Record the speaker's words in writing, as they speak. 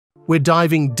we're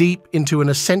diving deep into an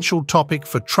essential topic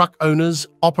for truck owners,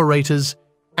 operators,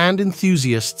 and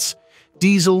enthusiasts: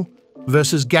 diesel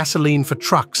versus gasoline for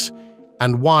trucks,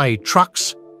 and why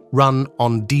trucks run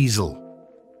on diesel.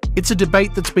 It's a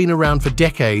debate that's been around for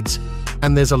decades,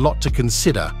 and there's a lot to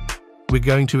consider. We're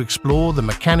going to explore the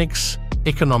mechanics,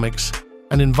 economics,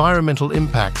 and environmental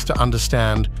impacts to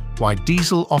understand why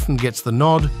diesel often gets the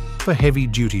nod for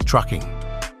heavy-duty trucking.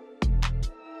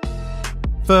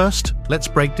 First, let's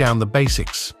break down the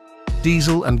basics.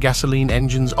 Diesel and gasoline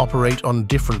engines operate on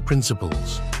different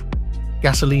principles.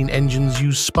 Gasoline engines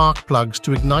use spark plugs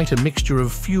to ignite a mixture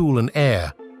of fuel and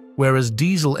air, whereas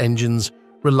diesel engines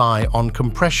rely on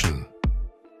compression.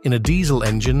 In a diesel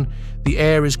engine, the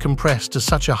air is compressed to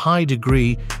such a high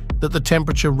degree that the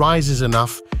temperature rises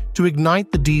enough to ignite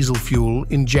the diesel fuel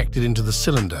injected into the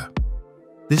cylinder.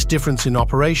 This difference in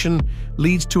operation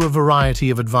leads to a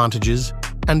variety of advantages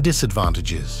and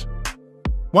disadvantages.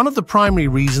 One of the primary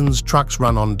reasons trucks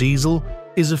run on diesel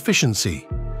is efficiency.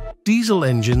 Diesel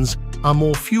engines are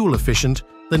more fuel efficient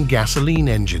than gasoline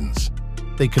engines.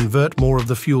 They convert more of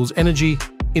the fuel's energy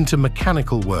into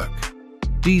mechanical work.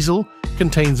 Diesel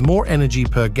contains more energy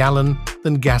per gallon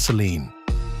than gasoline,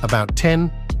 about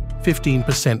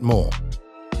 10–15% more.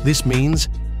 This means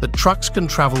that trucks can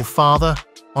travel farther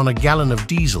on a gallon of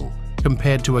diesel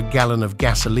compared to a gallon of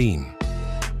gasoline.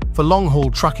 For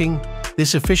long-haul trucking,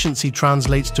 this efficiency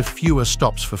translates to fewer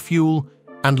stops for fuel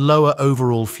and lower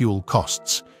overall fuel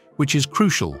costs, which is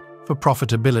crucial for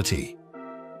profitability.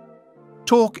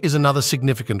 Torque is another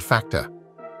significant factor.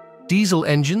 Diesel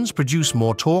engines produce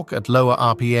more torque at lower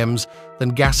RPMs than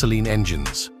gasoline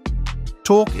engines.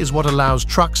 Torque is what allows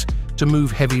trucks to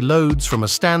move heavy loads from a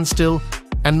standstill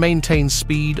and maintain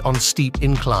speed on steep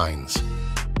inclines.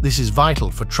 This is vital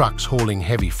for trucks hauling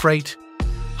heavy freight.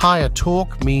 Higher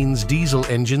torque means diesel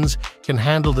engines can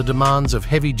handle the demands of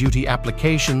heavy-duty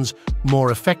applications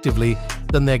more effectively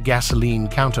than their gasoline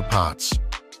counterparts.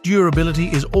 Durability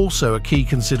is also a key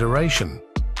consideration.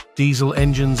 Diesel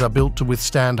engines are built to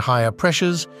withstand higher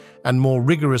pressures and more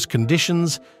rigorous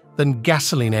conditions than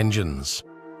gasoline engines.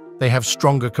 They have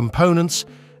stronger components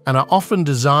and are often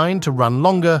designed to run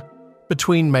longer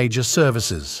between major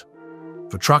services.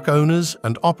 For truck owners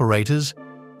and operators,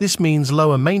 this means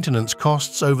lower maintenance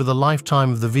costs over the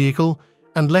lifetime of the vehicle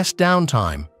and less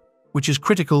downtime, which is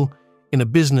critical in a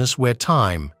business where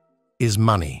time is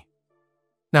money.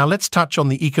 Now let's touch on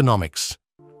the economics.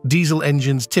 Diesel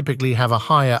engines typically have a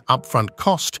higher upfront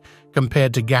cost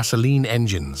compared to gasoline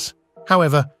engines.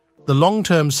 However, the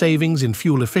long-term savings in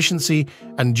fuel efficiency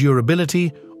and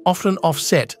durability often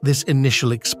offset this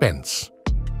initial expense.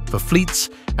 For fleets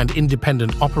and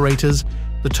independent operators,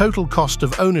 the total cost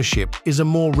of ownership is a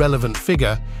more relevant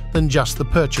figure than just the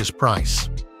purchase price.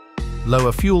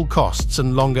 Lower fuel costs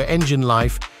and longer engine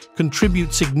life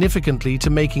contribute significantly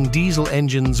to making diesel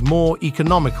engines more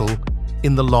economical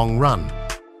in the long run.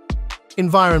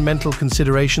 Environmental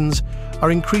considerations are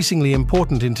increasingly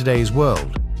important in today's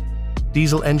world.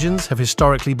 Diesel engines have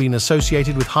historically been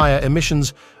associated with higher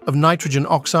emissions of nitrogen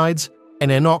oxides,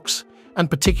 NOx,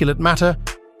 and particulate matter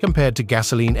compared to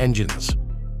gasoline engines.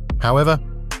 However,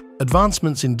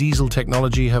 advancements in diesel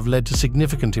technology have led to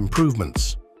significant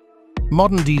improvements.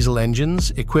 Modern diesel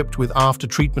engines, equipped with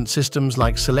after-treatment systems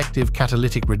like selective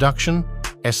catalytic reduction,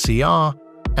 SCR,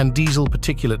 and diesel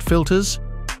particulate filters,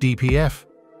 DPF,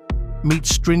 meet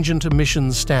stringent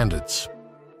emissions standards.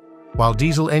 While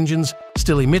diesel engines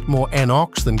still emit more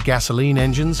NOx than gasoline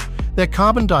engines, their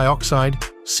carbon dioxide,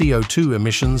 CO2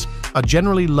 emissions are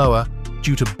generally lower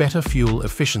due to better fuel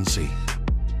efficiency.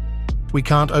 We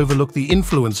can't overlook the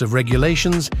influence of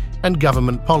regulations and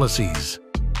government policies.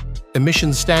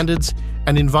 Emission standards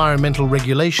and environmental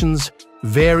regulations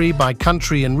vary by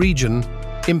country and region,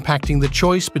 impacting the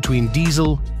choice between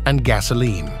diesel and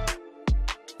gasoline.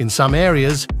 In some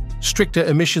areas, stricter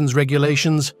emissions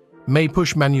regulations may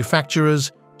push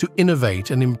manufacturers to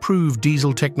innovate and improve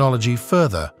diesel technology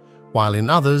further, while in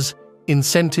others,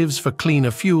 incentives for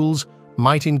cleaner fuels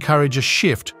might encourage a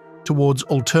shift towards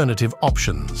alternative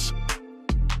options.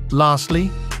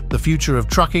 Lastly, the future of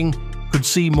trucking could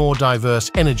see more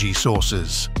diverse energy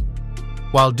sources.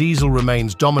 While diesel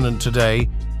remains dominant today,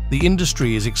 the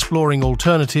industry is exploring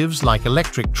alternatives like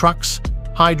electric trucks,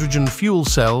 hydrogen fuel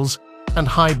cells, and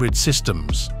hybrid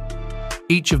systems.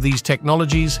 Each of these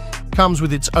technologies comes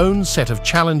with its own set of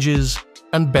challenges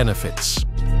and benefits.